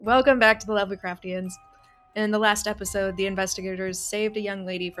Welcome back to the Lovecraftians. In the last episode, the investigators saved a young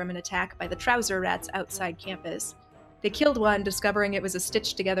lady from an attack by the trouser rats outside campus. They killed one, discovering it was a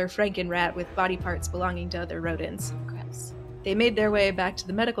stitched-together Franken-rat with body parts belonging to other rodents. Gross. They made their way back to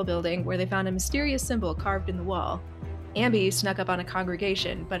the medical building, where they found a mysterious symbol carved in the wall. Ambi snuck up on a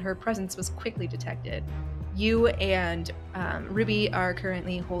congregation, but her presence was quickly detected. You and Ruby are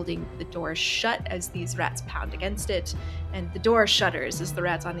currently holding the door shut as these rats pound against it, and the door shudders as the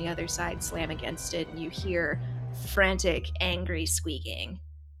rats on the other side slam against it, and you hear frantic, angry squeaking.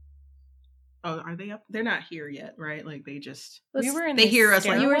 Oh, are they up? They're not here yet, right? Like they just We were in they the hear us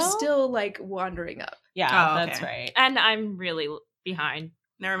like You were stairwell? still, like, wandering up. Yeah, Oh, okay. that's right. And I'm really behind.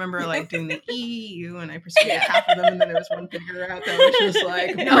 And I remember like doing the EU and I persuaded half of them and then there was one bigger rat that was just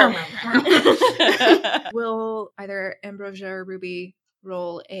like no. Will either Ambrosia or Ruby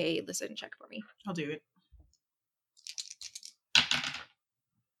roll a listen check for me? I'll do it.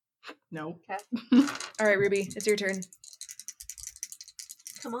 No. Okay. All right, Ruby, it's your turn.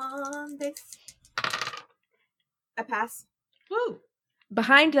 Come on, Bix. I pass. Woo.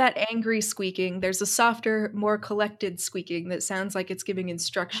 Behind that angry squeaking, there's a softer, more collected squeaking that sounds like it's giving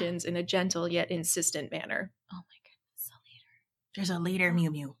instructions in a gentle yet insistent manner. Oh my goodness, There's a leader Mew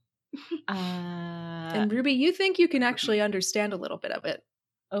Mew. And Ruby, you think you can actually understand a little bit of it.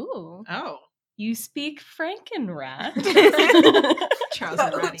 Oh, Oh. you speak Frankenrat. Trouser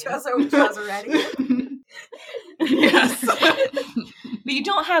ratty. Yes. But you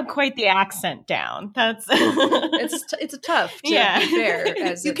don't have quite the accent down. That's It's tough to Yeah. be fair,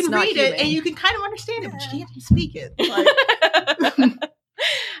 as You it's can not read human. it and you can kind of understand it, but you can't speak it.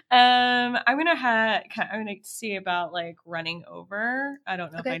 Like, I'm gonna see about like running over. I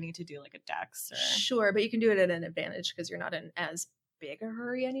don't know if Okay. I need to do like a dex or Sure, but you can do it at an advantage because you're not in as big a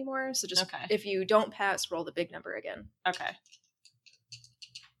hurry anymore. So just Okay. if you don't pass, roll the big number again. okay.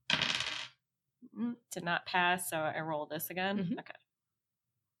 Did not pass, so I roll this again. Mhm. Okay.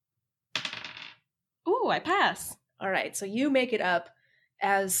 Ooh, I pass. All right, so you make it up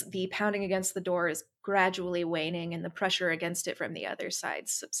as the pounding against the door is gradually waning and the pressure against it from the other side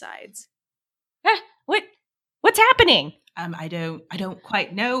subsides. What's happening? I don't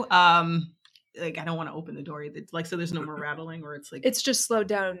quite know. Like I don't want to open the door. It's like so there's no more rattling or it's like It's just slowed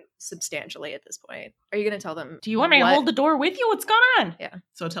down substantially at this point. Are you going to tell them? Do you want me to what- hold the door with you? What's going on?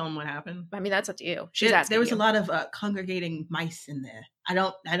 so tell them what happened. I mean, that's up to you. She's There- asking there was you. a lot of congregating mice in there. I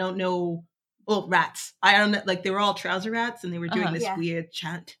don't know. Well, rats. I don't know. Like they were all trouser rats, and they were doing Uh-huh. this Yeah. weird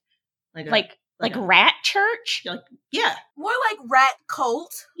chant. Like a- rat church? yeah, More like rat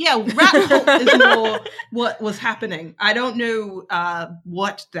cult. rat cult is more what was happening. I don't know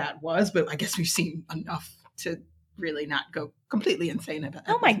what that was, but I guess we've seen enough to really not go completely insane about.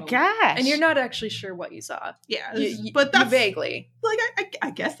 Oh my gosh! And you're not actually sure what you saw. Yeah, You- but you that's vaguely. like I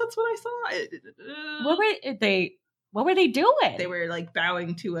guess that's what I saw. What were they doing? They were like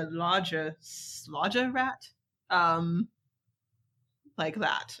bowing to a larger rat, like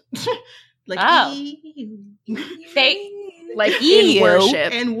that, like Oh. They- Like Ew. in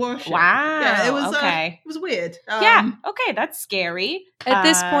worship. and worship. Wow. Yeah, it was okay. it was weird. Yeah. Okay, that's scary. At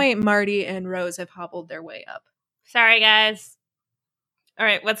this point, Marty and Rose have hobbled their way up. Sorry, guys. All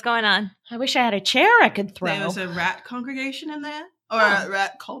right, what's going on? I wish I had a chair I could throw. There was a rat congregation in there, or Oh. a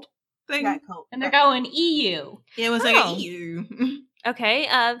rat cult thing. Rat cult. and they're going EU. Yeah, it was like Oh. a EU.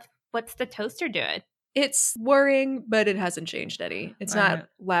 Okay, what's the toaster doing? It's whirring, but it hasn't changed any. It's not Alright.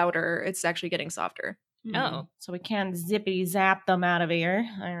 louder. It's actually getting softer. Oh. So we can zippity zap them out of here.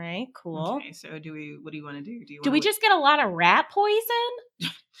 All right, cool. Okay, so what do you want to do? Do wanna we just get a lot of rat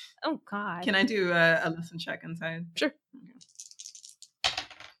poison? Oh, God. Can I do a listen check inside? Sure. Okay.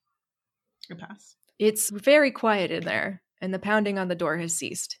 A pass. It's very quiet in there, and the pounding on the door has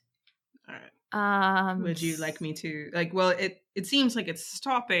ceased. All right. Um, Would you like me to Well, it seems like it's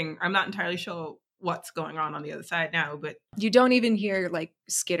stopping. I'm not entirely sure what's going on the other side now, but You don't even hear, like,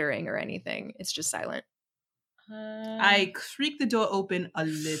 skittering or anything. It's just silent. I creak the door open a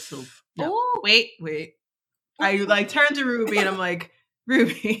little. No, Oh. wait. I like turn to Ruby and I'm like,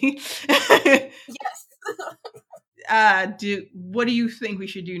 Ruby, Yes. what do you think we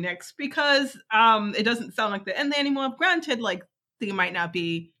should do next? Because it doesn't sound like they're in there anymore. Granted, like they might not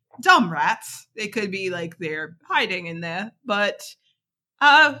be dumb rats. They could be like they're hiding in there. But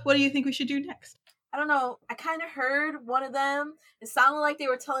what do you think we should do next? I don't know. I kind of heard one of them. It sounded like they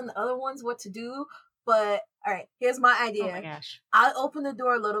were telling the other ones what to do. But all right, here's my idea. Oh my gosh. I open the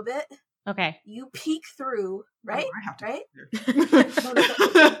door a little bit. Okay. You peek through, right? Oh, I have to Right?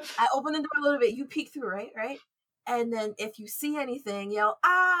 right? I open the door a little bit. You peek through, right? Right? And then if you see anything, yell,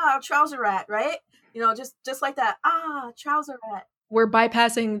 trouser rat, right? You know, just like that. Trouser rat. We're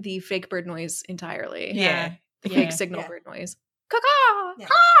bypassing the fake bird noise entirely. Yeah. The Yeah. fake signal Yeah. bird noise. Caw-caw! Yeah.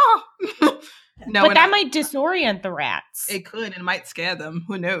 No, but we're that not. might disorient the rats. It could and might scare them.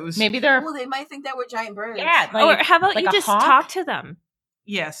 Who knows? Maybe they're Well, they might think that we're giant birds. yeah. Or Like, how about like you a just hawk? talk to them?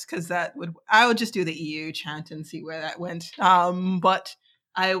 Yes, because I would just do the EU chant and see where that went. But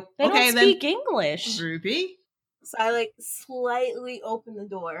they okay don't then. speak English. Ruby. So I like slightly open the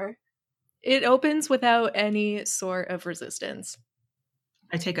door. It opens without any sort of resistance.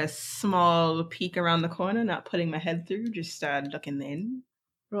 I take a small peek around the corner, not putting my head through, just looking in.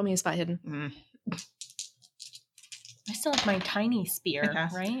 Roll me a spot hidden. I still have my tiny I spear,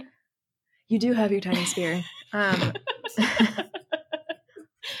 passed. right? You do have your tiny spear.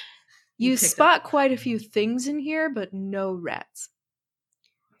 You picked spot quite a few things in here, but no rats.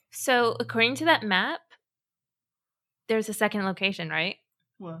 So, according to that map, there's a second location, right?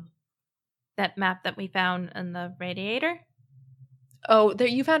 Well, That map that we found in the radiator? Oh, there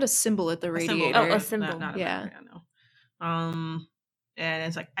you found a symbol at the a symbol. radiator. Oh, a symbol. Not Yeah. no. And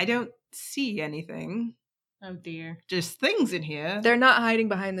it's like I don't see anything. Oh dear. Just things in here. They're not hiding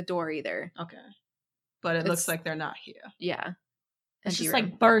behind the door either. Okay, but it It's- looks like they're not here. Yeah. It's Empty just room.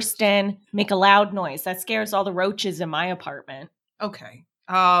 like burst in, make a loud noise. That scares all the roaches in my apartment. Okay.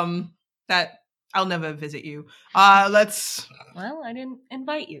 That I'll never visit you. Let's. Well, I didn't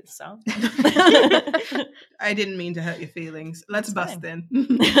invite you, so. I didn't mean to hurt your feelings. Let's That's bust in.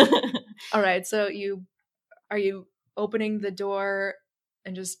 All right, so are you opening the door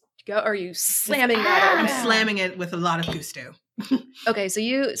and just go? Or are you slamming that I'm open? Ah! slamming it with a lot of gusto. Okay, so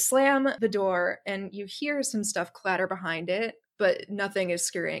you slam the door and you hear some stuff clatter behind it, but nothing is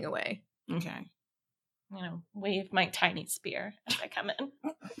scurrying away. Okay. Wave my tiny spear as I come in.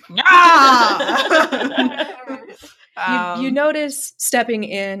 Ah! You notice stepping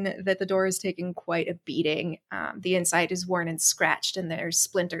in that the door is taking quite a beating. The inside is worn and scratched, and there's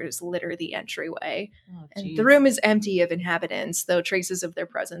splinters litter the entryway. Oh, And the room is empty of inhabitants, though traces of their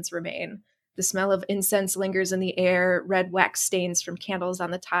presence remain. The smell of incense lingers in the air, red wax stains from candles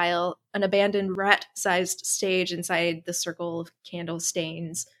on the tile, an abandoned rat-sized stage inside the circle of candle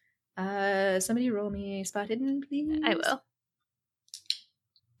stains. Somebody roll me spot hidden, please. I will.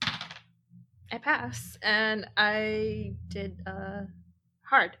 I pass, and I did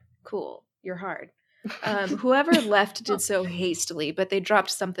hard. Cool. You're hard. Whoever left did so hastily, but they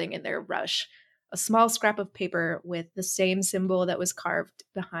dropped something in their rush. A small scrap of paper with the same symbol that was carved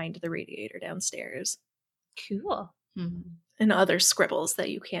behind the radiator downstairs. Cool. And other scribbles that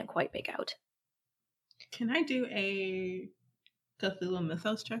you can't quite make out. Can I do a Cthulhu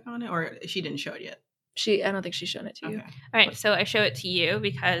Mythos check on it? Or she didn't show it yet? I don't think she's shown it to you. Okay. All right, so I show it to you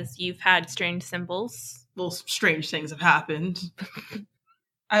because you've had strange symbols. Well, strange things have happened.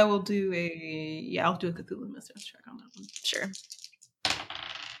 I will do I'll do a Cthulhu Mythos check on that one. Sure.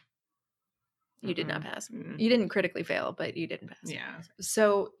 You did not pass. Mm. You didn't critically fail, but you didn't pass. Yeah.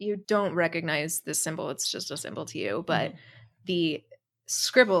 So you don't recognize this symbol. It's just a symbol to you. But the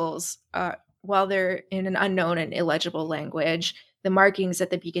scribbles, while they're in an unknown and illegible language, the markings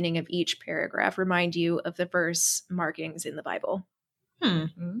at the beginning of each paragraph remind you of the verse markings in the Bible.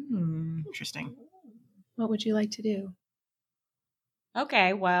 Interesting. What would you like to do?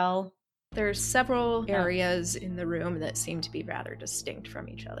 Okay, well, There's several areas in the room that seem to be rather distinct from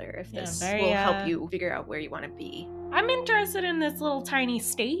each other. If Yeah, this very, will help you figure out where you want to be. I'm interested in this little tiny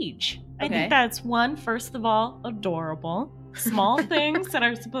stage. I Okay. think that's first of all, adorable. Small things that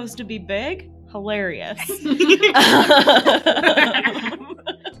are supposed to be big, hilarious.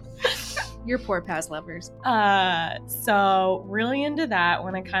 Your poor past lovers. So really into that.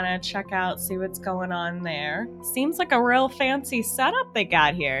 Want to kind of check out, see what's going on there. Seems like a real fancy setup they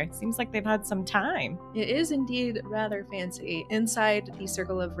got here. Seems like they've had some time. It is indeed rather fancy. Inside the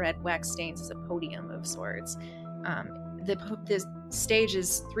circle of red wax stains is a podium of sorts. The stage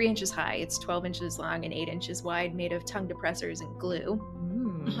is 3 inches high. It's 12 inches long and 8 inches wide, made of tongue depressors and glue.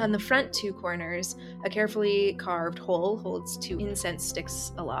 On the front 2 corners, a carefully carved hole holds 2 incense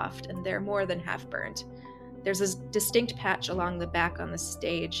sticks aloft, and they're more than half burnt. There's a distinct patch along the back on the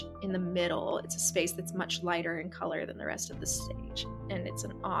stage. In the middle, it's a space that's much lighter in color than the rest of the stage, and it's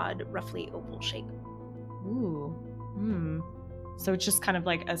an odd, roughly oval shape. Ooh. So it's just kind of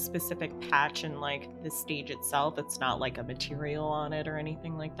like a specific patch in like the stage itself. It's not like a material on it or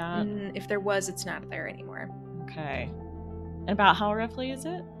anything like that. If there was, it's not there anymore. Okay. And about how roughly is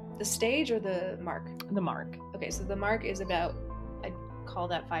it? The stage or the mark? The mark. Okay, so the mark is about, I'd call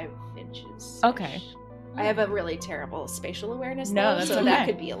that 5 inches. Okay. I have a really terrible spatial awareness, No, though, that's so that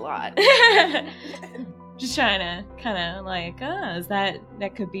okay. could be a lot. Just trying to kind of like,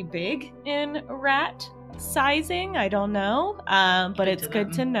 that could be big in rat sizing. I don't know. But Good it's to good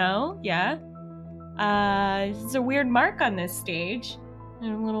them. to know. Yeah. There's a weird mark on this stage.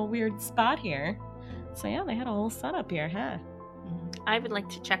 And a little weird spot here. So yeah, they had a whole setup here, huh? I would like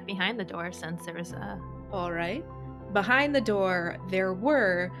to check behind the door since there was a. All right. Behind the door, there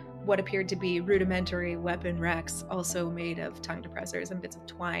were what appeared to be rudimentary weapon racks, also made of tongue depressors and bits of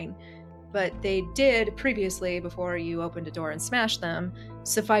twine. But they did previously, before you opened a door and smashed them,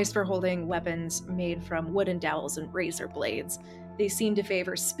 suffice for holding weapons made from wooden dowels and razor blades. They seem to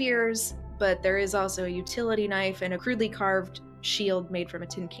favor spears, but there is also a utility knife and a crudely carved shield made from a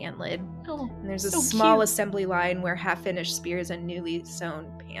tin can lid. Oh, And there's a so small cute. assembly line where half-finished spears and newly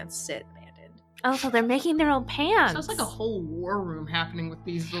sewn pants sit abandoned. Oh, so they're making their own pants. Sounds like a whole war room happening with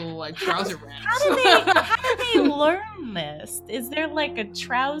these little like trouser rats. How do they learn this? Is there like a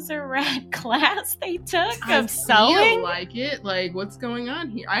trouser rat class they took I of sewing? feel like it. Like, what's going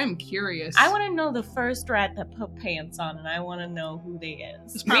on here? I am curious. I want to know the first rat that put pants on, and I want to know who they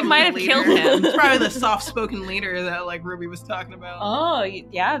is. It's We probably might the have leader. killed him. It's probably the soft-spoken leader that like Ruby was talking about. Oh,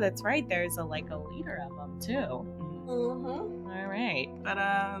 yeah, that's right. There's a leader of them too. Mm-hmm. All right. But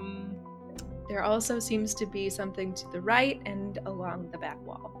There also seems to be something to the right and along the back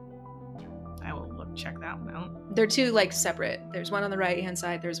wall. I will check that one out. They're two separate. There's one on the right hand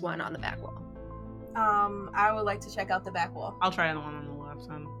side, there's one on the back wall. I would like to check out the back wall. I'll try the one on the left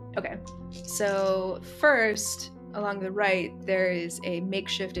side. Okay. So first, along the right, there is a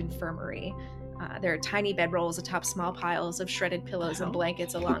makeshift infirmary. There are tiny bedrolls atop small piles of shredded pillows and Oh.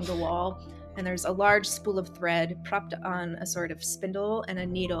 blankets along the wall. And there's a large spool of thread propped on a sort of spindle and a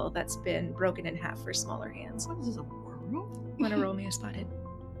needle that's been broken in half for smaller hands. What is this, a war room? Want to roll me a spotted?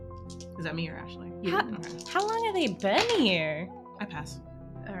 Is that me or Ashley? You. Okay. How long have they been here? I pass.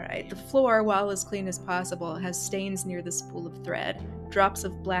 All right. The floor, while as clean as possible, has stains near the spool of thread, drops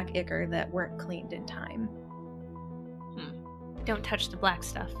of black ichor that weren't cleaned in time. Don't touch the black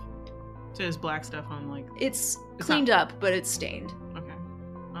stuff. So there's black stuff on like. It's It's cleaned up, but it's stained. Okay.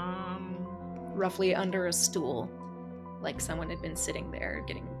 Roughly under a stool, like someone had been sitting there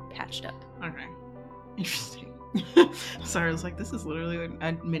getting patched up. Okay. Interesting. Sorry, I was like, this is literally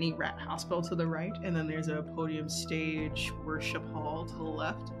a mini rat hospital to the right, and then there's a podium stage worship hall to the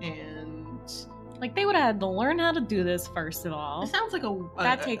left, and Like, they would have had to learn how to do this first of all. it sounds like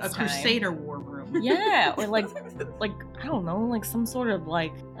That a takes time. Crusader war room. Yeah, or like I don't know, like some sort of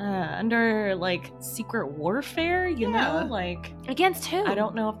under secret warfare, you Yeah. know, like Against who? I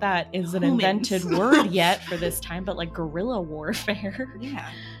don't know if that is an Humans. invented word yet for this time, but like guerrilla warfare. Yeah.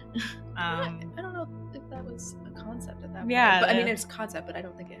 I don't know if that was a concept at that point. Yeah, But I the- mean, it's a concept, but I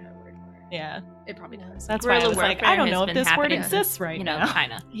don't think it had a word for it. Yeah, It probably does. that's why I Guerrilla was like, warfare I don't has know if been this word happening, exists right you know, now.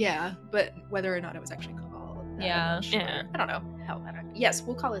 kind of. Yeah, but whether or not it was actually called that, Yeah. I'm not sure. Yeah. I don't know. Hell, I don't. Yes,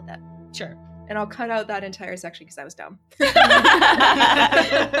 we'll call it that. Sure. And I'll cut out that entire section because I was dumb.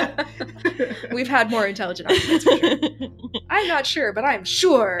 We've had more intelligent arguments for sure. I'm not sure, but I'm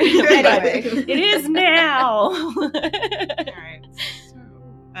sure. Anyway. It is now. Alright. So,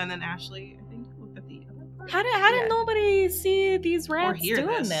 and then Ashley, I think, looked at the other part. How did Yeah. nobody see these rats hear doing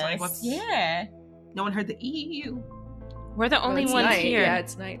this? this? Like, what's- Yeah. No one heard the EU. We're the Well, only it's ones night. here. Yeah,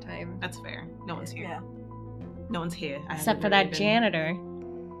 it's nighttime. That's fair. No one's here. Yeah. No one's here. I Except haven't for really that been- janitor.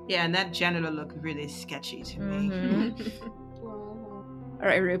 Yeah, and that janitor looked really sketchy to me. Mhm. Mhm. All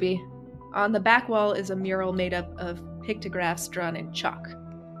right, Ruby. On the back wall is a mural made up of pictographs drawn in chalk.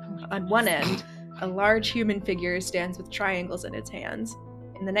 On one end, a large human figure stands with triangles in its hands.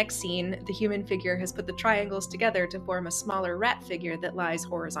 In the next scene, the human figure has put the triangles together to form a smaller rat figure that lies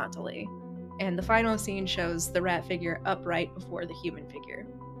horizontally. And the final scene shows the rat figure upright before the human figure.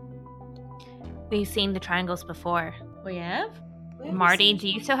 We've seen the triangles before. We have? Marty, do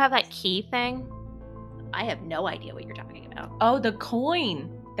you still have that key thing? I have no idea what you're talking about. Oh, the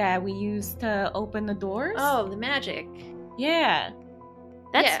coin that we used to open the doors? Oh, the magic. Yeah.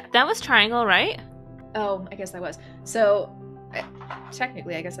 That was triangle, right? Oh, I guess that was. So,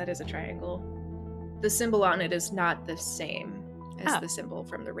 technically, I guess that is a triangle. The symbol on it is not the same as Oh. the symbol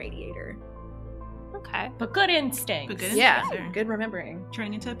from the radiator. Okay. But good instincts. But good Yeah, Yes, sir. good remembering.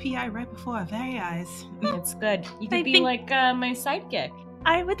 Turning into a PI right before our very eyes. It's good. You I could be think- like my sidekick.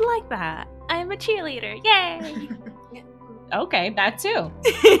 I would like that. I'm a cheerleader. Yay! Okay, that too.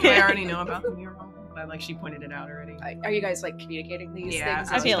 I already know about the mural, but like she pointed it out already. Are you guys communicating these Yeah,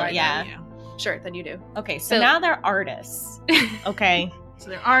 things? I as feel you like, find yeah. them? Sure, then you do. Okay, so So- now they're artists. Okay. So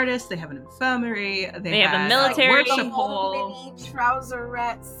they're artists. They have an infirmary. They have a have military- a The worship whole hall. mini trouser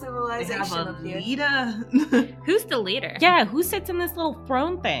rat They civilization have a up here. leader. Who's the leader? Yeah, who sits in this little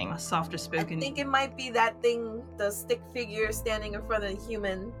throne thing? a softer I spoken. think it might be that thing, the stick figure standing in front of the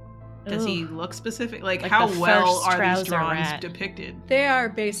human. Does he Ooh. look specific? Like Like how the well first are these trouser drawings rat. depicted? They are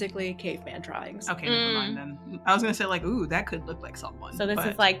basically caveman drawings. Okay, never mind then. I was gonna say like, ooh, that could look like someone. So this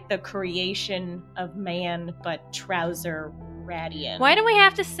but- is like the creation of man, but trouser radian. Why do we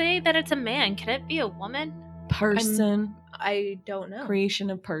have to say that it's a man? Can it be a woman? person? I don't know. Creation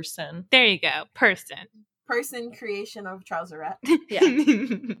of person. There you go. Person. Person creation of trouser rat. Yeah.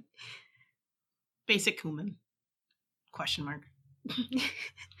 basic human? Question mark.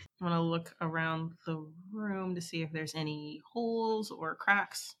 I'm gonna look around the room to see if there's any holes or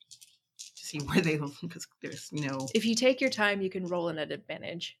cracks. To see where they look, because there's no. If you take your time, you can roll in at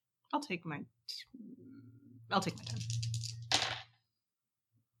advantage. I'll take my time.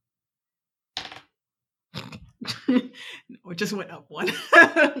 No, it just went up one.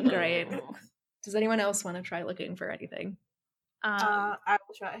 Great. Does anyone else want to try looking for anything? I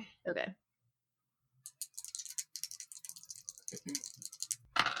will try. Okay.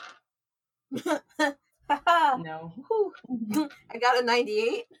 No. I got a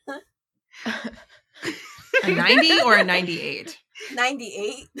 98. A 90 or a 98?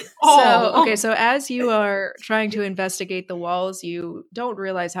 98. So as you are trying to investigate the walls, you don't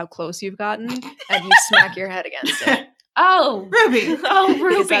realize how close you've gotten, and you smack your head against it. Oh, Ruby. Oh,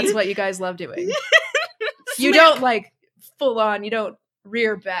 Ruby. Because that's what you guys love doing. You don't like full on, you don't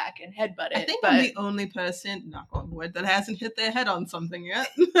rear back and headbutt it. I think but I'm the only person, knock on wood, that hasn't hit their head on something yet.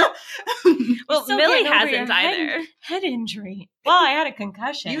 Well, Still Millie getting over your hasn't either. Head injury. Well, I had a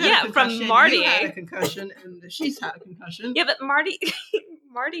concussion. You had Yeah, a from concussion, Marty. You had a concussion, and she's had a concussion. Yeah, but Marty.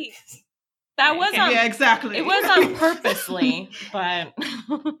 That was on. Yeah, exactly. It was on purposely, but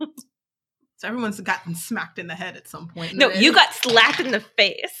So everyone's gotten smacked in the head at some point. No, you got slapped in the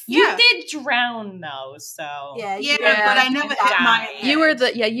face. you Yeah. did drown though. So Yeah, Yeah, Yeah. but I never hit died. my head. you were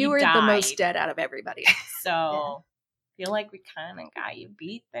the You were the most died. dead out of everybody. So feel like we kind of got you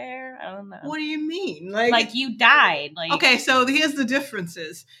beat there. I don't know. What do you mean? Like you died. Like Okay, so here's the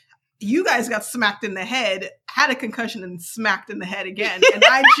differences. You guys got smacked in the head, had a concussion, and smacked in the head again, and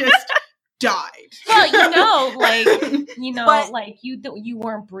I just died. Well, But- like you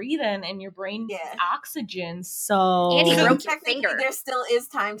weren't breathing, and your brain needs Yeah. oxygen. So Andy So broke your technically, finger. there still is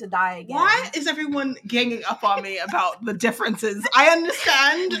time to die again. Why is everyone ganging up on me about the differences? I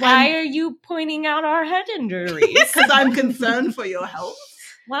understand. why are you pointing out our head injuries? Because I'm concerned for your health.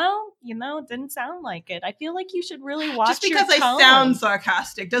 Well, it didn't sound like it. I feel like you should really watch Just because your I tone. sound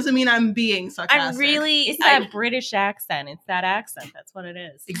sarcastic doesn't mean I'm being sarcastic. I'm really. It's that British accent. It's that accent. That's what it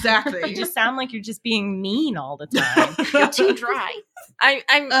is. Exactly. You just sound like you're just being mean all the time. You're too dry. I'm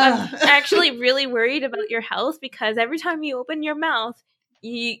Ugh. actually really worried about your health because every time you open your mouth,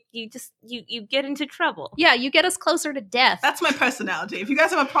 you get into trouble. Yeah, you get us closer to death. That's my personality. If you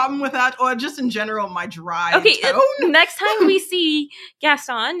guys have a problem with that, or just in general, my dry Okay, tone, next time we see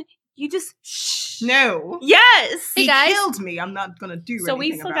Gaston, you just shh. no. Yes. He Hey guys. killed me. I'm not gonna do So we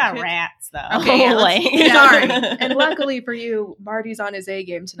anything still about got it. rats, though. Okay, yeah, let's- sorry. And luckily for you, Marty's on his A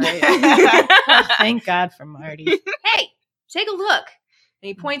game tonight. Thank God for Marty. Hey, take a look. And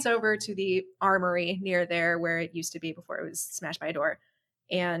he points over to the armory near there where it used to be before it was smashed by a door.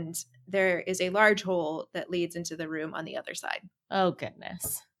 And there is a large hole that leads into the room on the other side. Oh,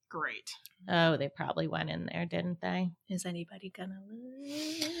 goodness. Great. Oh, they probably went in there, didn't they? Is anybody gonna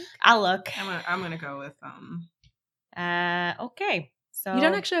look? I'll look. I'm gonna go with Okay. So You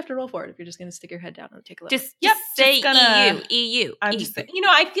don't actually have to roll for it if you're just gonna stick your head down and take a look. Just Yep, say just gonna- EU. I'm EU. just,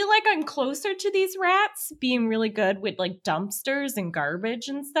 I feel like I'm closer to these rats being really good with like dumpsters and garbage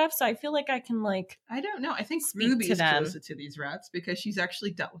and stuff. So I feel like I can like, I don't know. I think Speak Ruby's to them. closer to these rats because she's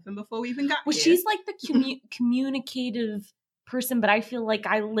actually dealt with them before we even got well, here. she's like the communicative person, but I feel like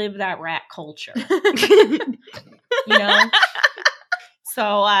I live that rat culture, So,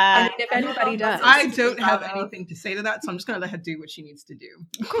 I mean, if anybody does. I don't have anything to say to that, so I'm just gonna let her do what she needs to do.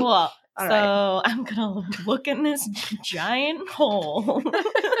 cool. All So right. I'm gonna look in this giant hole.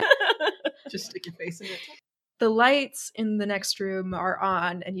 Just stick your face in it. The lights in the next room are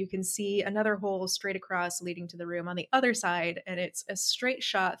on, and you can see another hole straight across leading to the room on the other side, and it's a straight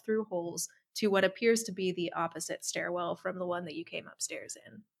shot through holes to what appears to be the opposite stairwell from the one that you came upstairs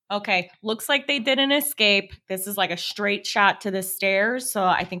in. Okay, looks like they didn't escape. This is like a straight shot to the stairs, so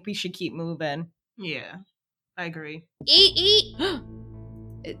I think we should keep moving. Yeah, I agree. Eat.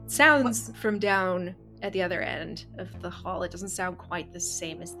 It sounds from down at the other end of the hall. It doesn't sound quite the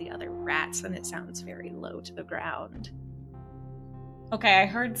same as the other rats, and it sounds very low to the ground. Okay, I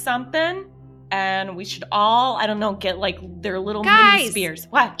heard something, and we should all, I don't know, get like their little mini Guys! spears.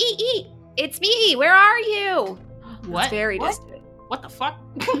 What? Eat. It's me. Where are you? What? It's very What? distant. What the fuck?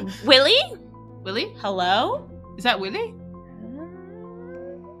 Willie? Willie? Hello? Is that Willie?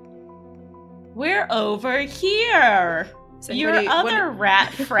 We're over here. Your other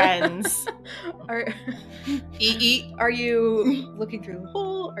rat friends. Are you looking through the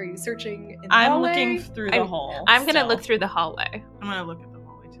hole? Are you searching in the I'm hallway? looking through the hole. I'm going to look through the hallway. I'm gonna look at the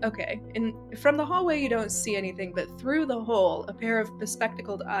hallway too. Okay. And from the hallway, you don't see anything, but through the hole, a pair of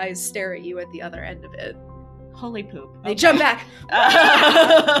bespectacled eyes stare at you at the other end of it. Holy poop. They jump back,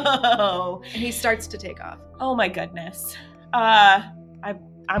 Oh. and he starts to take off. Oh my goodness.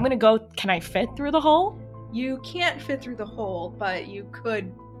 I'm gonna go. Can I fit through the hole? You can't fit through the hole, but you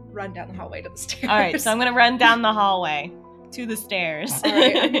could run down the hallway to the stairs. All right, so I'm gonna run down the hallway to the stairs. All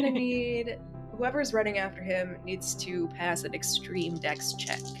right, I'm gonna need whoever's running after him needs to pass an extreme dex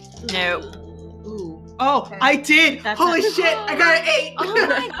check. No. Ooh. Oh, Okay. I did. That's Holy a- shit! I got an 8. Oh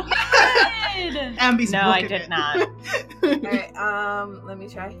my god! Ambi's No, I booking did it. not. Alright, let me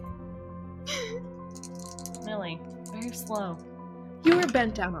try. Millie, very slow. You were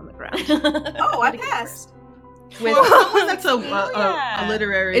bent down on the ground. Oh, I passed. With, Well, someone that's Yeah. a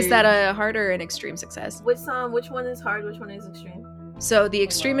literary. is that a hard or an extreme success? Which one is hard? Which one is extreme? So the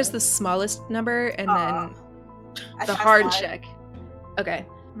extreme is the smallest number, and then I the passed hard 5. check. Okay.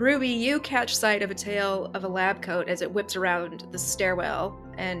 Ruby, you catch sight of a tail of a lab coat as it whips around the stairwell,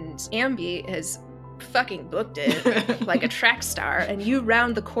 and Ambi has fucking booked it like a track star, and you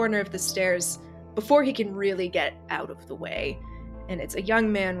round the corner of the stairs before he can really get out of the way. And it's a young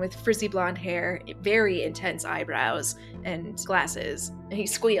man with frizzy blonde hair, very intense eyebrows, and glasses, and he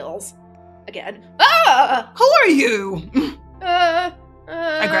squeals again. Ah! Who are you? I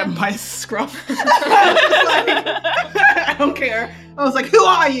grabbed him by his scruff. I don't care. I was like, "Who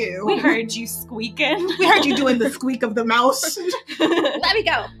are you?" We heard you squeaking. We heard you doing the squeak of the mouse. Let me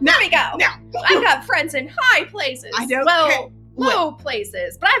go. No, Let me go. no. I've got friends in high places. I don't well, care. low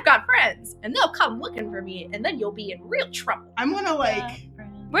places, but I've got friends, and they'll come looking for me, and then you'll be in real trouble. I'm gonna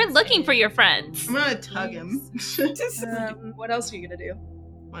We're looking for your friends. I'm gonna tug him. What else are you gonna do?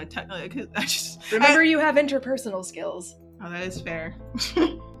 I'm gonna tug. I just Remember, you have interpersonal skills. Oh, that is fair.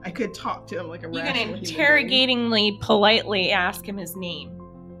 I could talk to him like a You can rational human being. interrogatingly, politely ask him his name.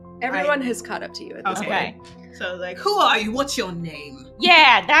 Everyone has caught up to you at this Okay. point. So, like, who are you? What's your name?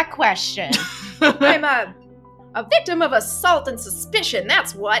 Yeah, that question. I'm a victim of assault and suspicion.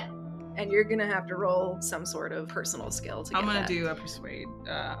 That's what. And you're gonna have to roll some sort of personal skill to get I'm gonna that. do a persuade,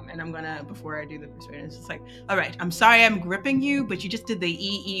 and I'm gonna, before I do the persuade, it's just like, all right, I'm sorry I'm gripping you, but you just did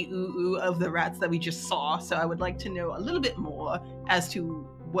the ooh of the rats that we just saw, so I would like to know a little bit more as to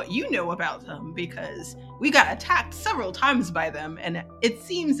what you know about them, because we got attacked several times by them, and it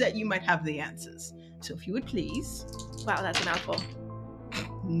seems that you might have the answers. So if you would please, Wow, that's a mouthful.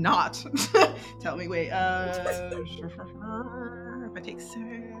 not tell me. Wait, if I take 6,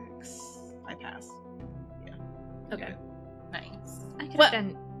 I pass. Okay. Nice. I could What? have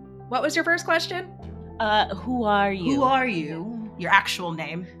done. What was your first question? Who are you? Who are you? Your actual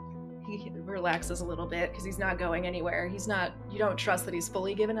name. He relaxes a little bit because he's not going anywhere. He's not. You don't trust that he's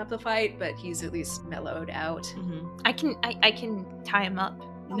fully given up the fight, but he's at least mellowed out. Mm-hmm. I can tie him up.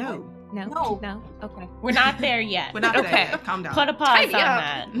 No, No. Okay. We're not there yet. we're not Okay. there yet. Calm down. Put a pause Tidy on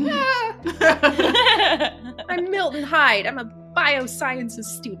up. that. Ah, I'm Milton Hyde. I'm a biosciences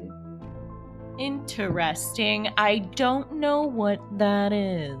student. Interesting. I don't know what that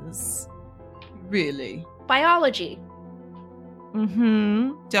is. Really? Biology.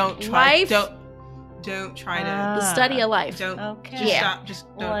 Mm-hmm. Don't try. Life? Don't try to. The study of life. Don't. Okay. Just Yeah. stop. Just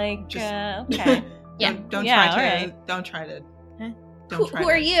don't. Like, just, okay. Yeah. Don't Yeah, try to. alright. Don't try to. Huh? Don't try Who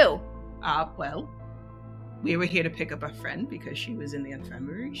to. are you? Well, we were here to pick up a friend because she was in the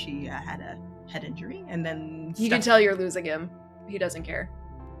infirmary. She had a head injury, and then You can tell you're losing him. He doesn't care.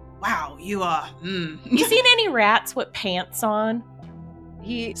 Wow, you are. You seen any rats with pants on?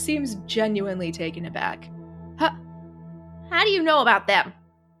 He seems genuinely taken aback. How do you know about them?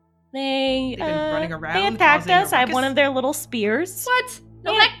 They've been running around They attacked causing a us. I have ruckus? one of their little spears. What?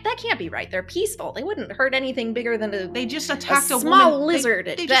 No, Yeah. that can't be right. They're peaceful. They wouldn't hurt anything bigger than a They just attacked a, small woman. lizard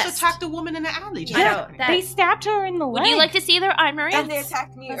They at just best. attacked a woman in the alley. Just I Yeah, know, happening. that- They stabbed her in the leg. Would you like to see their armory? And they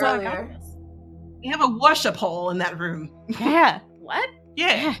attacked me That's all I got. earlier. We have a worship hole in that room. Yeah. What?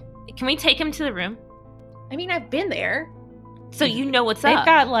 Yeah. Can we take him to the room I mean, I've been there. so you know what's They've up?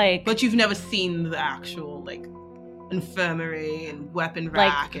 got like But you've never seen the actual, like, infirmary and weapon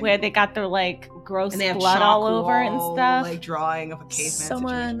rack. like and, where they got their like gross and they have blood all chalk over and wall, stuff. Like, drawing of a caveman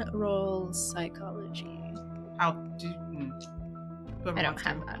Someone situation. roll psychology. How do... whoever I don't wants to.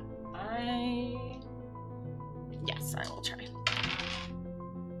 have that. Yes, I will try.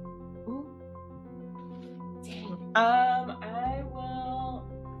 Ooh. Dang. I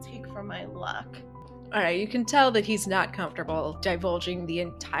will take from my luck. All right, you can tell that he's not comfortable divulging the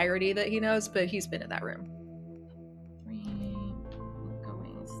entirety that he knows, but he's been in that room.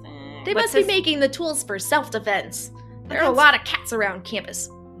 They must be making the tools for self-defense. There are a lot of cats around campus.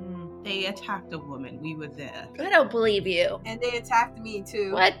 They attacked a woman. We were there. I don't believe you. And they attacked me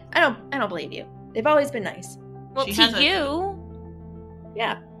too. What? I don't believe you. They've always been nice. Well, She to has a- you,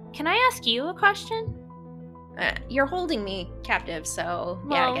 yeah. Can I ask you a question? You're holding me captive, so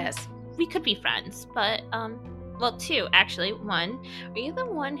yeah, Well, I guess. We could be friends, but, well, two, actually. One, are you the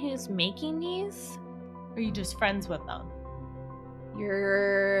one who's making these? Or are you just friends with them?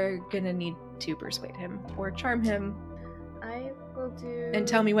 You're gonna need to persuade him or charm him I will do. and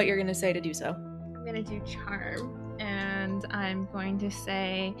tell me what you're gonna say to do so. I'm gonna do charm, and I'm going to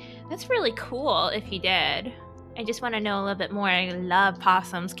say, That's really cool if he did. I just want to know a little bit more. I love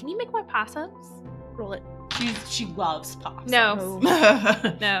possums. Can you make more possums? Roll it. She loves pops. No.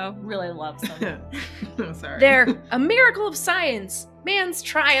 I'm No. Really loves them. sorry. They're a miracle of science. Man's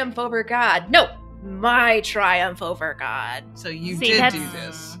triumph over God. No, my triumph over God. So you See, did that's- do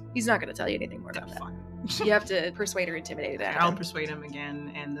this. He's not gonna tell you anything more about That's that. fine. You have to persuade or intimidate that. I'll persuade him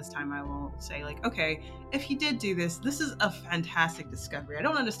again, and this time I will say, like, okay, if he did do this, this is a fantastic discovery. I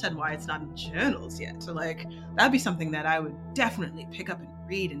don't understand why it's not in journals yet. So, like, that'd be something that I would definitely pick up and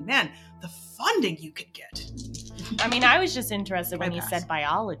read. And man, the funding you could get. I mean, I was just interested when I you pass. said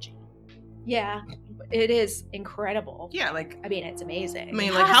biology. Yeah, it is incredible. Yeah, like, I mean, it's amazing. I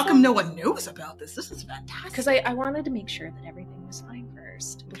mean, like, how come no one knows about this? This is fantastic. Because I wanted to make sure that everything was fine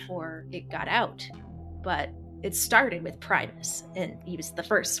first before it got out. But it started with Primus, and he was the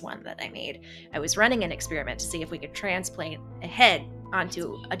first one that I made. I was running an experiment to see if we could transplant a head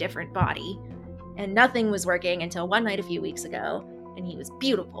onto a different body, and nothing was working until one night a few weeks ago, and he was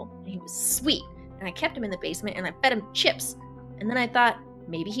beautiful, and he was sweet, and I kept him in the basement, and I fed him chips, and then I thought,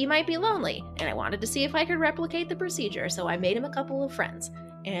 maybe he might be lonely, and I wanted to see if I could replicate the procedure, so I made him a couple of friends.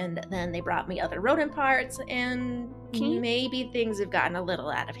 And then they brought me other rodent parts, and maybe things have gotten a little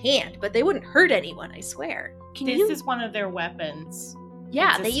out of hand, but they wouldn't hurt anyone, I swear. This is one of their weapons.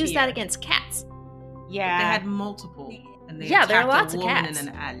 Yeah, It's a they use that spear. against cats. Yeah. They had multiple. And they Yeah, there are attacked lots a of woman cats. in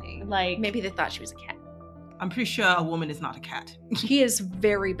an alley. like Maybe they thought she was a cat. I'm pretty sure a woman is not a cat. He is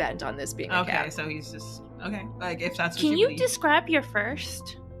very bent on this being a Okay, cat. so he's just okay. Like if that's what Can you you believe. describe your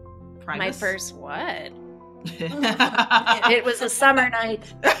first? My Primus? first what? it It was a summer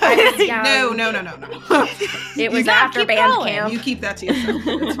night. I was young. No. It was gotta after keep band going. camp. You keep that to yourself.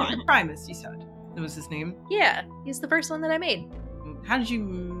 It's fine. Primus, you said. It was his name. Yeah, he's the first one that I made. How did you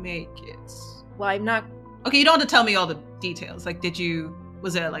make it? Well, I'm not. Okay, you don't have to tell me all the details. Like,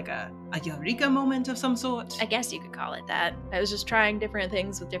 was there like a eureka moment of some sort? I guess you could call it that. I was just trying different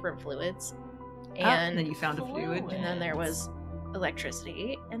things with different fluids. And then you found a fluid. And then there was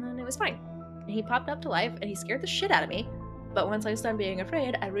electricity, and then it was fine. And he popped up to life, and he scared the shit out of me. But once I was done being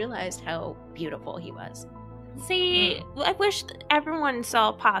afraid, I realized how beautiful he was. See, I wish everyone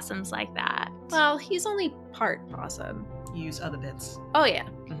saw possums like that. Well, he's only part possum. You use other bits. Oh, yeah.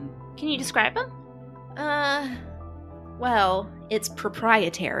 Can you describe him? Well, it's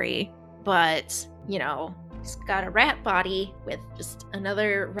proprietary, but, you know, he's got a rat body with just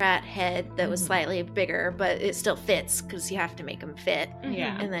another rat head that was slightly bigger, but it still fits because you have to make him fit.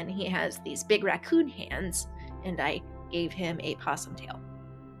 Yeah. And then he has these big raccoon hands, and I gave him a possum tail.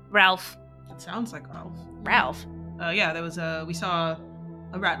 Ralph. It sounds like Ralph. Ralph. Yeah, there was we saw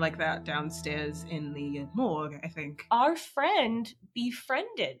a rat like that downstairs in the morgue, I think. Our friend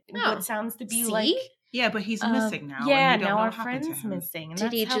befriended Oh, what sounds to be see? like Yeah, but he's missing now. Yeah, and we don't now know our what happened to friend's him. missing. and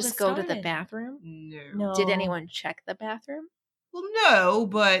Did he that's how just this go to the started. bathroom? No. No. Did anyone check the bathroom? Well, no,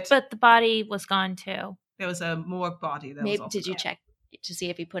 but But the body was gone too. there was a morgue body that was Maybe also did you check to see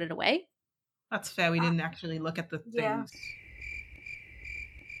if he put it away? That's fair. We didn't actually look at the things. Yeah.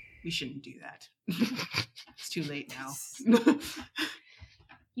 We shouldn't do that. It's too late now.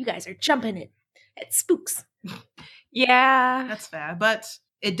 You guys are jumping at spooks. Yeah. That's fair, but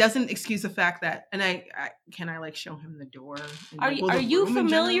it doesn't excuse the fact that. And I can I like show him the door? And, Are like, you, well, are the you room in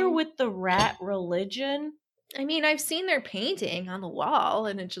familiar general? with the rat religion? I mean, I've seen their painting on the wall,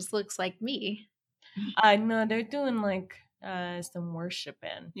 and it just looks like me. No, they're doing like some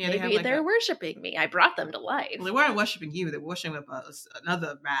worshiping. Yeah, they have Maybe like they're worshiping me. I brought them to life. well, they weren't worshiping you. They were worshiping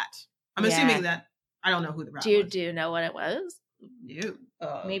another rat. I'm Yeah. assuming that I don't know who the rat Do you was. do you know what it was? You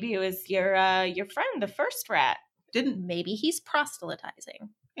Maybe it was your friend, the first rat. didn't. Maybe he's proselytizing.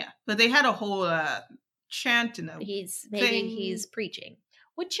 Yeah, but they had a whole chant and a Maybe thing. he's preaching.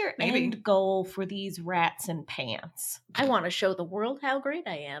 What's your Maybe. end goal for these rats in pants? I want to show the world how great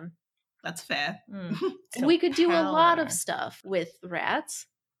I am. That's fair. Mm. We could do a lot power. of stuff with rats.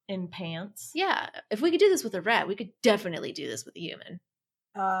 In pants. Yeah, if we could do this with a rat, we could definitely do this with a human.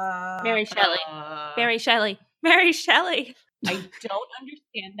 Mary Shelley. Mary Shelley. Mary Shelley. I don't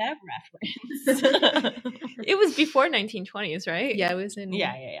understand that reference. It was before 1920s, right? Yeah, it was in It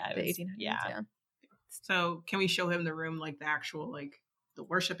the was, 1800s. yeah. So can we show him the room, like the actual, like the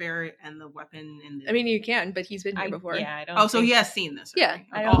worship area and the weapon? And the... I mean, you can, but he's been here before. Yeah, I don't. Oh, so he has seen this. Yeah, already.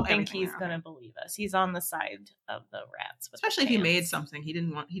 I All- don't think everything he's there. gonna believe us. He's on the side of the rats, with the Especially if he made pants. something he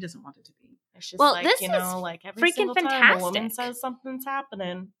doesn't want it to be. It's just Well, like, this you know, is like every freaking single time a woman fantastic. says something's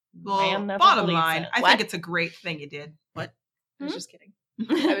happening. Well, man never bottom believes line, it. I What? think it's a great thing you did. But I was just kidding.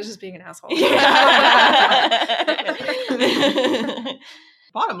 I was just being an asshole.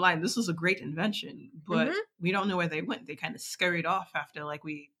 bottom line, this was a great invention, but Mhm. we don't know where they went. They kind of scurried off after like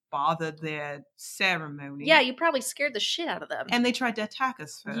we bothered their ceremony. Yeah, you probably scared the shit out of them. and they tried to attack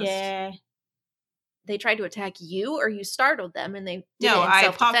us first. Yeah. They tried to attack you, or you startled them, and they did No, it in I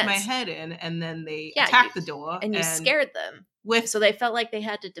self-defense. popped my head in, and then they Yeah, attacked you- the door, and you scared them, with so they felt like they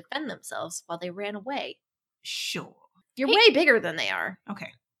had to defend themselves while they ran away. sure. You're Hey- way bigger than they are.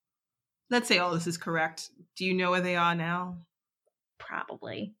 Okay, let's say all this is correct. Do you know where they are now?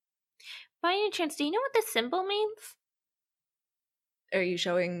 Probably. By any chance, do you know what this symbol means? Are you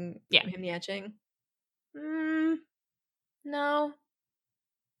showing Yeah. him the etching? No.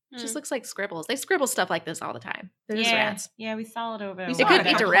 It just looks like scribbles. They scribble stuff like this all the time. They're just rats. Yeah, we saw it over. We It saw could it be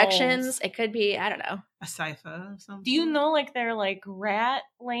a couple directions. It could be, I don't know. A cipher or something? Do you know like their like rat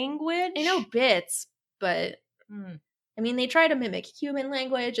language? I know bits, but Hmm. I mean, they try to mimic human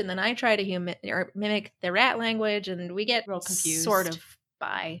language, and then I try to mimic the rat language, and we get Real confused. sort of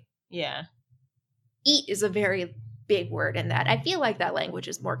by. Yeah. Eat is a very big word in that. I feel like that language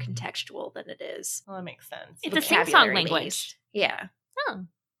is more contextual than it is Well, that makes sense. It's a sing-song language. vocabulary-based. Yeah. Oh.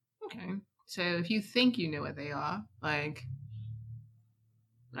 Okay. So if you think you know where they are, like,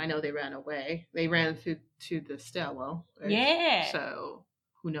 I know they ran away. They ran to the stairwell. right? Yeah. So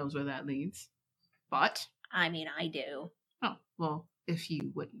who knows where that leads? But I mean, I do. oh well, if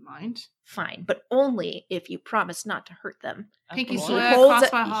you wouldn't mind. Fine, but only if you promise not to hurt them. Of Pinky course. swear.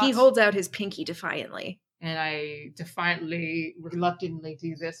 cross my He heart. holds out his pinky defiantly, And I defiantly, reluctantly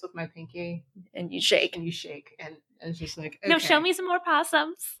do this with my pinky, and you shake. and you shake, and it's just like, No, okay. show me some more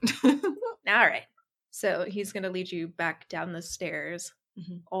possums. All right. So he's going to lead you back down the stairs,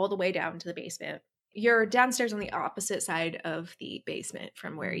 Mhm. all the way down to the basement. You're downstairs on the opposite side of the basement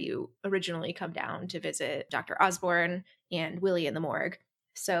from where you originally come down to visit Dr. Osborne and Willie in the morgue.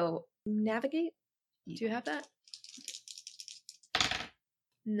 So navigate? Do you have that?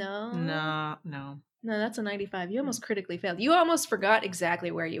 No. No. No, that's a 95. You almost critically failed. You almost forgot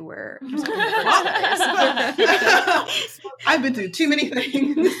exactly where you were. I've been through too many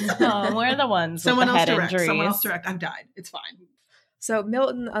things. Oh, we're the ones Someone with the else head direct. injuries. Someone else direct. I've died. It's fine. So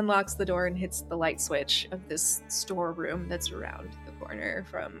Milton unlocks the door and hits the light switch of this storeroom that's around the corner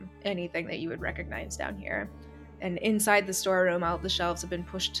from anything that you would recognize down here. And inside the storeroom, all of the shelves have been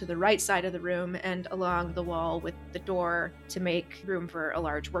pushed to the right side of the room and along the wall with the door to make room for a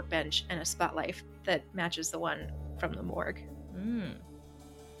large workbench and a spotlight that matches the one from the morgue.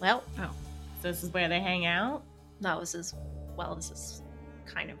 Well, So this is where they hang out? no, this is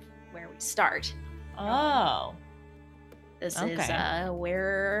kind of where we start. Oh. This Okay. is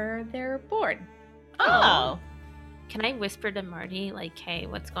where they're born. Oh. Can I whisper to Marty, like, hey,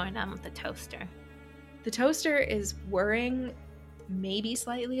 what's going on with the toaster? The toaster is whirring maybe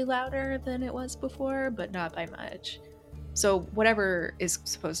slightly louder than it was before, but not by much. So whatever is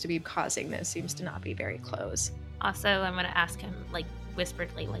supposed to be causing this seems to not be very close. Also, I'm going to ask him, like,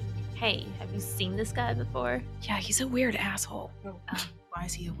 whisperedly, like, hey, have you seen this guy before? Yeah, he's a weird asshole. Why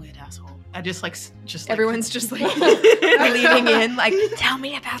is he a weird asshole? I just like Everyone's just like leaning in, like, tell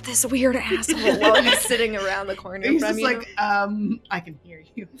me about this weird asshole while he's sitting around the corner He's from just you. like, I can hear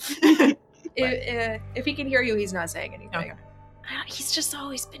you. If he can hear you, he's not saying anything. Okay. He's just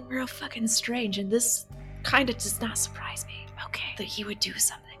always been real fucking strange, and this kind of does not surprise me. Okay. That he would do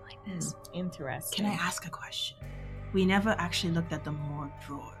something like this. Interesting. Can I ask a question? We never actually looked at the morgue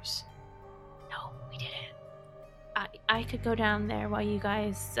drawers. No, we didn't. I could go down there while you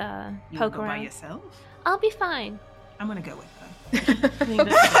guys You poke go by around. yourself? I'll be fine. I'm gonna go with her.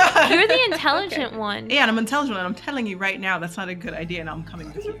 You're the intelligent one. Yeah, and I'm intelligent, and I'm telling you right now that's not a good idea, and I'm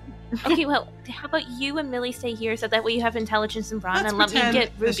coming with you. Okay, well, how about you and Millie stay here so that way you have intelligence and Braun Let's and let me pretend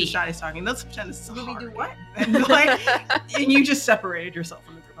get this Ruby. is Shadi's talking. Let's pretend this is Ruby do hard. what? And, like, and you just separated yourself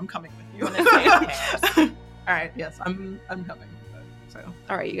from the group. I'm coming with you. All right, yes, I'm coming. So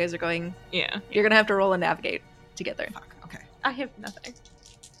All right, you guys are going. Yeah. You're gonna have to roll and navigate to get there. fuck. Okay, I have nothing.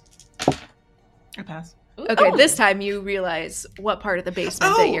 I pass. Okay, this time you realize what part of the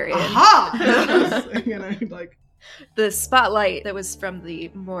basement that you're in. Aha! You know, like, The spotlight that was from the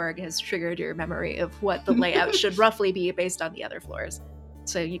morgue has triggered your memory of what the layout should roughly be based on the other floors.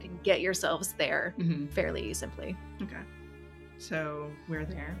 So you can get yourselves there fairly simply. okay. So we're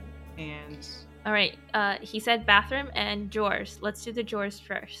there, and All right. He said bathroom and drawers. Let's do the drawers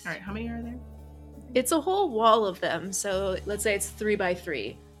first. all right, how many are there? It's a whole wall of them. So let's say it's 3 by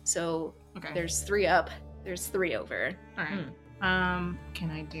 3. So Okay. there's 3 up, there's 3 over. All right.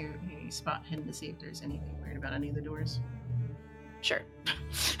 Can I do a spot hidden to see if there's anything weird about any of the doors? Sure.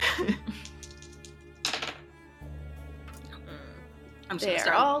 I'm just They gonna are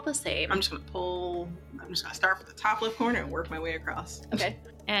start. all the same. I'm just gonna start from the top left corner and work my way across. Okay.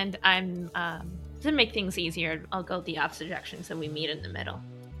 And I'm to make things easier, I'll go the opposite direction so we meet in the middle.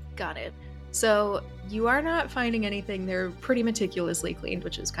 Got it. So you are not finding anything. They're pretty meticulously cleaned,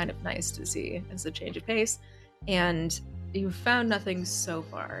 which is kind of nice to see as a change of pace. And you've found nothing so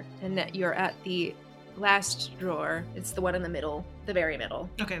far. And that you're at the last drawer. It's the one in the middle, the very middle.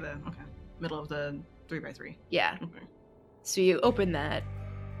 Okay, middle of the 3 by 3. Yeah. Okay. So you open that,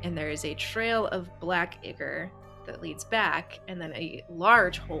 and there is a trail of black ichor that leads back, and then a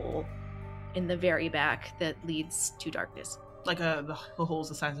large hole in the very back that leads to darkness. Like the hole's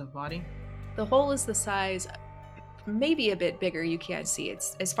the size of a body. The hole is the size, maybe a bit bigger. You can't see.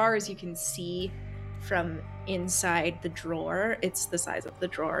 It's as far as you can see from inside the drawer. It's the size of the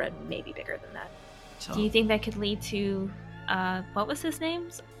drawer and maybe bigger than that. So Do you think that could lead to what was his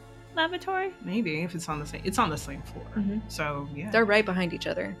name's laboratory? maybe if it's on the same floor. Mhm. So yeah. They're right behind each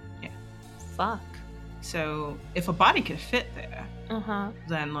other. Fuck. So if a body could fit there, Uh-huh.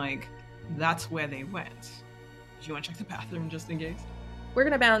 then like that's where they went. Do you want to check the bathroom just in case? We're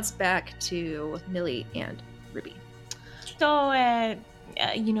gonna bounce back to Millie and Ruby. So,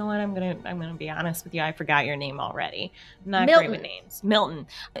 you know what? I'm gonna be honest with you. I forgot your name already. I'm not Milton. great with names. Milton.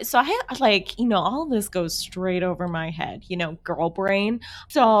 So I all this goes straight over my head. Girl brain.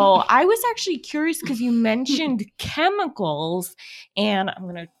 So I was actually curious because you mentioned chemicals, and I'm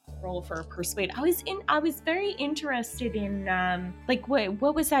gonna roll for a persuade. I was very interested in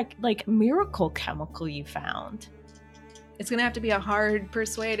what was that miracle chemical you found? It's gonna have to be a hard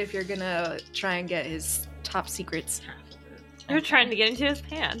persuade if you're gonna try and get his top secrets. You're trying to get into his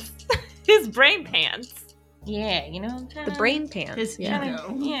pants. His brain pants. Yeah, The brain pants. His Yeah.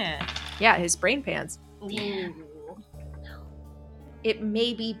 ego. Yeah. Yeah, his brain pants. Ooh. It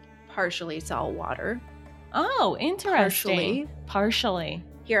may be partially salt water. Oh, interesting. Partially.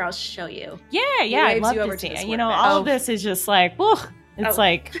 Here, I'll show you. Yeah, He I'd waves love you to over see to it. this All workbench. of this is just like, whew, it's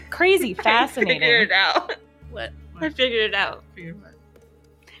like crazy fascinating. I figured it out. What? I figured it out. Figure what?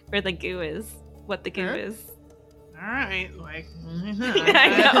 Where the goo is. What the goo Huh? is. All right, like I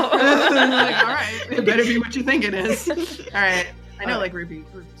know. Like, all right, it better be what you think it is. All right, I know, like Ruby's.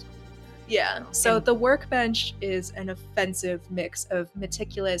 Yeah. So the workbench is an offensive mix of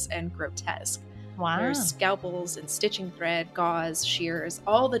meticulous and grotesque. Wow. There's scalpels and stitching thread, gauze, shears.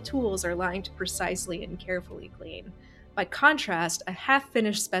 All the tools are lined precisely and carefully clean. By contrast, a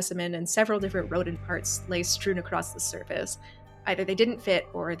half-finished specimen and several different rodent parts lay strewn across the surface. Either they didn't fit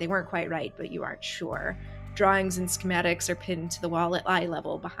or they weren't quite right, but you aren't sure. Drawings and schematics are pinned to the wall at eye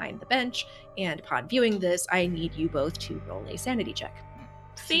level behind the bench, and upon viewing this, I need you both to roll a sanity check.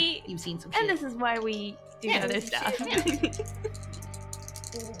 See, You've seen some and shit. this is why we do Yeah, other stuff.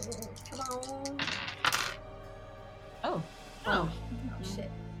 Come on. Oh. Oh. Shit.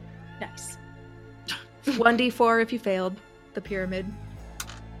 Nice. 1d4 if you failed the pyramid.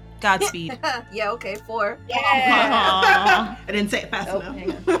 Godspeed. Yeah, okay, 4. Aw. I didn't say it fast Oh, enough.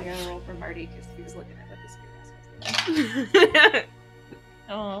 hang on. I gotta roll for Marty because he was looking at what this weird ass was doing.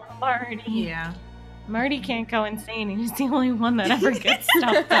 Oh, Marty. Yeah. Marty can't go insane. He's the only one that ever gets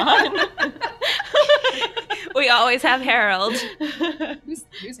stuff done. We always have Harold,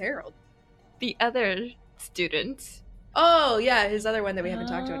 Who's Harold? the other student. Oh, yeah, his other one that we haven't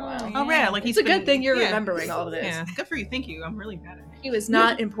talked to in a while. Oh, yeah. Like It's a good thing you're remembering all of this. Yeah, good for you. Thank you. I'm really bad at it. He was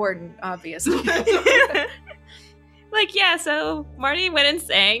not important, obviously. Like, yeah, so Marty went and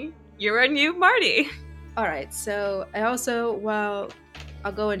sang, "You're a new Marty." All right, so I also,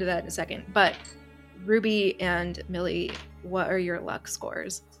 I'll go into that in a second, but Ruby and Millie, what are your luck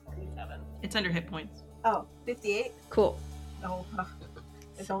scores? It's under hit points. Oh, 58? Cool. Oh,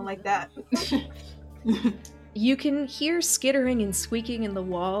 I don't like that. You can hear skittering and squeaking in the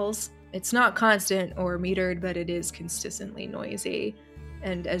walls. It's not constant or metered, but it is consistently noisy.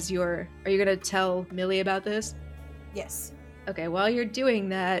 And are you gonna tell Millie about this? Yes. Okay, while you're doing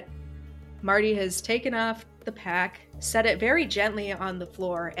that, Marty has taken off the pack, set it very gently on the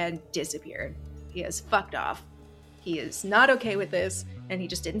floor, and disappeared. He has fucked off. He is not okay with this, and he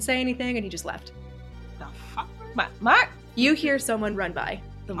just didn't say anything, and he just left. The fuck? Mark? You hear someone run by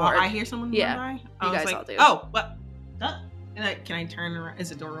the Oh, morgue. I hear someone Yeah. run by? You I was guys like, all do. Oh, what? And can I turn around? Is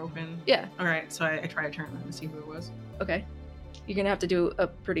the door open? Yeah. All right, so I try to turn around and see who it was. Okay. You're gonna have to do a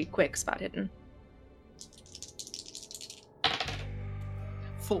pretty quick spot hidden.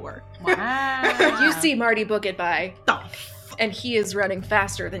 4. Wow. You see Marty book it by, The fuck? and he is running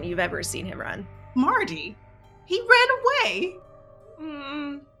faster than you've ever seen him run. Marty? He ran away.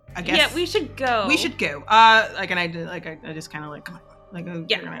 I guess. Yeah, we should go. We should go. I just kind of like, come on, like,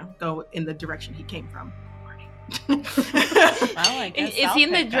 Yeah. we're gonna go in the direction he came from. Marty. Well, I guess Is I'll he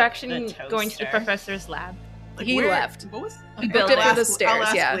in the pick up direction the going to the toaster. professor's lab? Like, He left. What was? He booked it I'll through the ask- stairs, I'll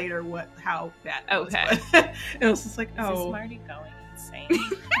ask yeah. later how bad. That Okay. Was, but it was just like, Is oh, Marty going insane?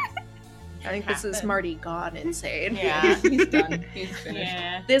 I think this is Happened. Marty gone insane. Yeah. he's done. He's finished.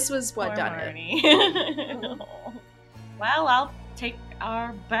 Yeah. This was what Poor done it. Marty. Well, I'll take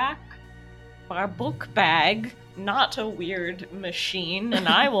our book bag, not a weird machine, and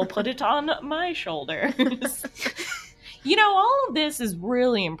I will put it on my shoulders. You know, all of this is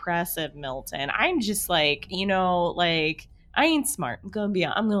really impressive, Milton. I'm just like, I ain't smart. I'm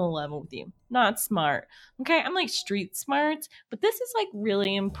gonna level with you. Not smart. Okay, I'm like street smart, but this is like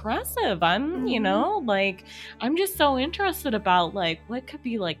really impressive. I'm just so interested about like what could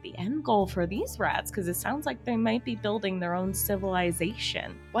be like the end goal for these rats, because it sounds like they might be building their own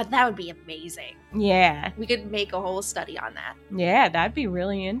civilization. Well, that would be amazing. Yeah. We could make a whole study on that. Yeah, that'd be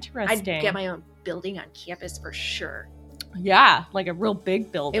really I'd interesting. get my own building on campus for sure. Yeah, like a real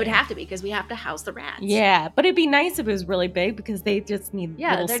big building. It would have to be because we have to house the rats. Yeah, but it'd be nice if it was really big because they just need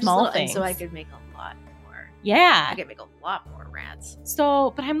Yeah, little they're small just little, things. and so I could make a lot more. Yeah. I could make a lot more rats.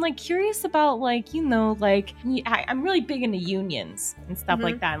 So, but I'm like curious about I'm really big into unions and stuff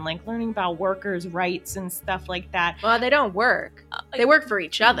like that, and like learning about workers' rights and stuff like that. Well, they don't work. They work for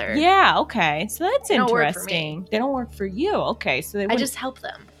each other. Yeah, okay, so that's They don't work for me. interesting. They don't work for you, okay? So they I wouldn't, just help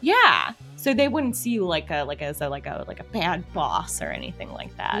them. yeah. So they wouldn't see you like a bad boss or anything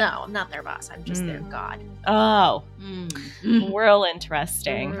like that. No, I'm not their boss. I'm just their god. Oh, Mm. real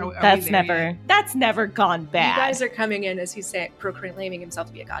interesting. Are we That's there that's never gone bad. You guys are coming in as he's proclaiming himself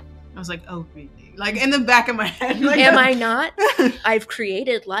to be a god. I was like, oh, really? Like in the back of my head. Like, Am I not? I've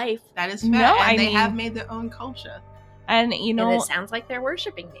created life, That is fair. No, and I they mean- have made their own culture. and and it sounds like they're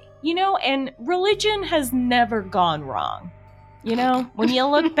worshiping me. and religion has never gone wrong. When you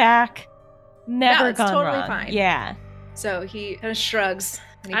look back, never it's gone totally wrong. fine. Yeah. So he kind of shrugs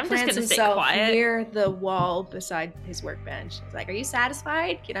and he I'm just plants gonna sit himself quiet. near the wall beside his workbench. He's like, "Are you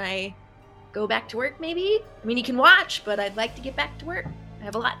satisfied? Can I go back to work? Maybe. I mean, you can watch, but I'd like to get back to work. I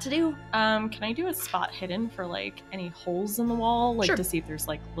have a lot to do." Can I do a spot hidden for like any holes in the wall, like Sure. to see if there's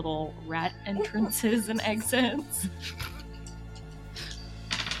like little rat entrances and exits?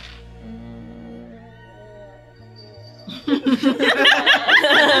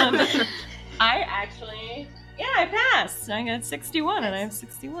 I passed. I got 61 and I have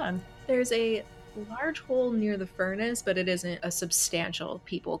 61. There's a large hole near the furnace, but it isn't a substantial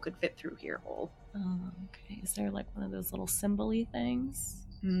people could fit through here hole. Oh, okay. Is there like one of those little symbol-y things?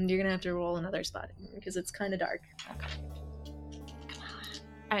 You're gonna have to roll another spot because it's kind of dark.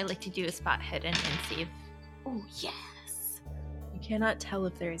 I would like to do a spot hidden and see if. Oh, yes. You cannot tell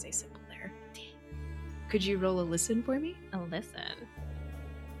if there is a symbol there. Could you roll a listen for me? Oh, listen.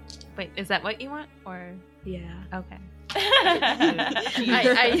 Wait, is that what you want? Or. Yeah. Okay.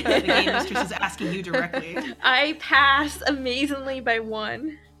 The game mistress is asking you directly. I pass amazingly by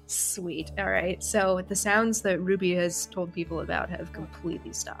 1. Sweet. All right. So the sounds that Ruby has told people about have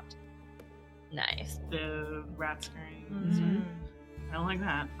completely stopped. Nice. The rat screams. Mhm. I don't like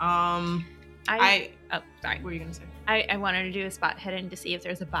that. Oh, sorry. What were you gonna say? I wanted to do a spot hidden to see if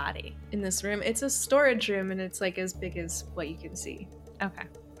there's a body. In this room, it's a storage room, and it's like as big as what you can see. Okay.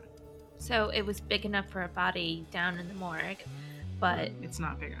 So it was big enough for a body down in the morgue, but It's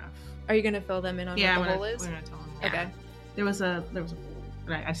not big enough. Are you gonna fill them in on Yeah, what the we're hole is? gonna tell them. Okay. There was a hole.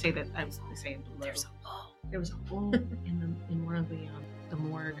 And I say that I say it below. There's a hole. There was a hole in one of the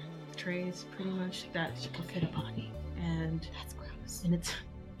morgue trays, pretty much, that could fit a body, and That's gross. and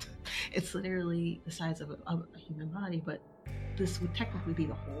it's literally the size of a human body, but this would technically be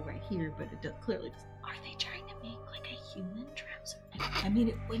the hole right here, but it clearly doesn't. Are they trying to make like a human trouser? I mean,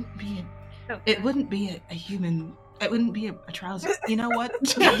 it wouldn't be Oh, it wouldn't be a human. It wouldn't be a trouser. You know what?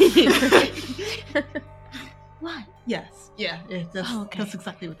 What? Yes. Yeah. That's, Oh, okay. that's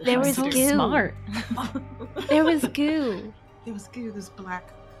exactly what There was so goo. smart. there was goo. There was goo. There's black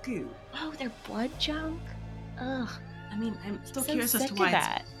goo. Oh, they're blood junk? Ugh. I mean, I'm still So curious as sick to of why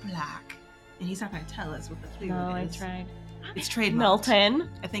that. it's black. And he's not going to tell us what the fluid No, I is. tried. It's trademarked. Milton.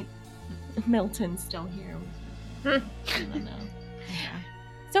 I think. Milton's still here. I don't know. Yeah.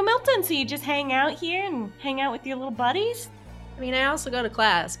 So Milton, so you just hang out here and hang out with your little buddies? I mean, I also go to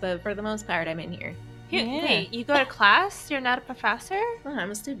class, but for the most part, I'm in here. Yeah. Wait, you go to class? You're not a professor? Oh,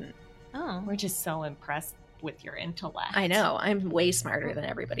 I'm a student. Oh. We're just so impressed with your intellect. I know. I'm way smarter than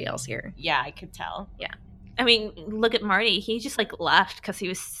everybody else here. Yeah, I could tell. I mean, look at Marty. He just like left because he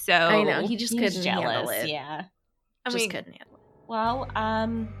was so. I know. He just He was couldn't jealous. handle it. Yeah. I Just mean, couldn't handle it. Well,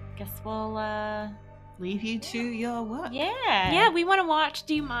 guess we'll Leave you to your work. yeah, we want to watch.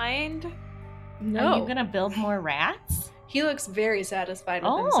 Do you mind? Are you gonna build more rats? He looks very satisfied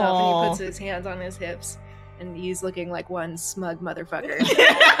with himself, and Oh. he puts his hands on his hips, and he's looking like one smug motherfucker.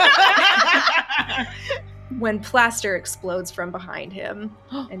 When plaster explodes from behind him,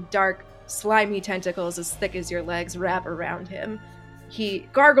 and dark, slimy tentacles as thick as your legs wrap around him, he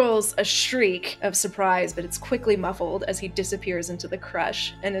gargles a shriek of surprise, but it's quickly muffled as he disappears into the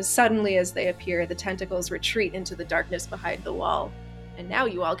crush, and as suddenly as they appear, the tentacles retreat into the darkness behind the wall. And now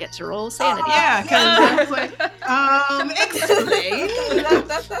you all get to roll sanity. Yeah, because I was like, explain.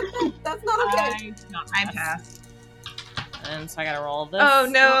 That's not okay. I passed. And so I gotta roll this. Oh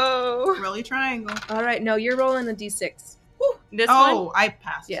no! Really triangle. All right, no, you're rolling a d6. This Oh, one? I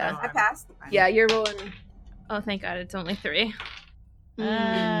passed. Yeah. so I I'm- passed. Yeah, you're rolling. Oh, thank God, it's only 3.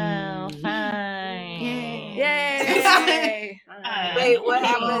 Oh, fine. Yay! Wait, what The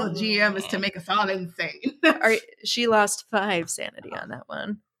happened? goal of GM is to make us all insane. She lost 5 sanity on that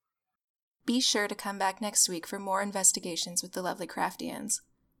one. Be sure to come back next week for more investigations with the Lovely Craftians.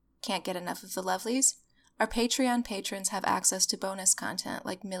 Can't get enough of the Lovelies? Our Patreon patrons have access to bonus content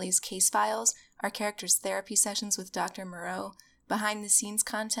like Millie's case files, our characters' therapy sessions with Dr. Moreau, behind-the-scenes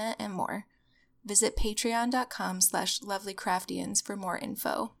content, and more. Visit patreon.com/lovelycraftians for more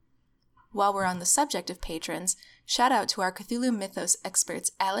info. While we're on the subject of patrons, shout out to our Cthulhu Mythos experts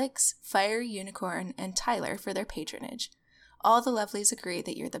Alex, Fire Unicorn, and Tyler for their patronage. All the Lovelies agree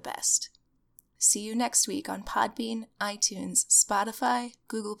that you're the best. See you next week on Podbean, iTunes, Spotify,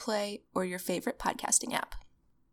 Google Play, or your favorite podcasting app.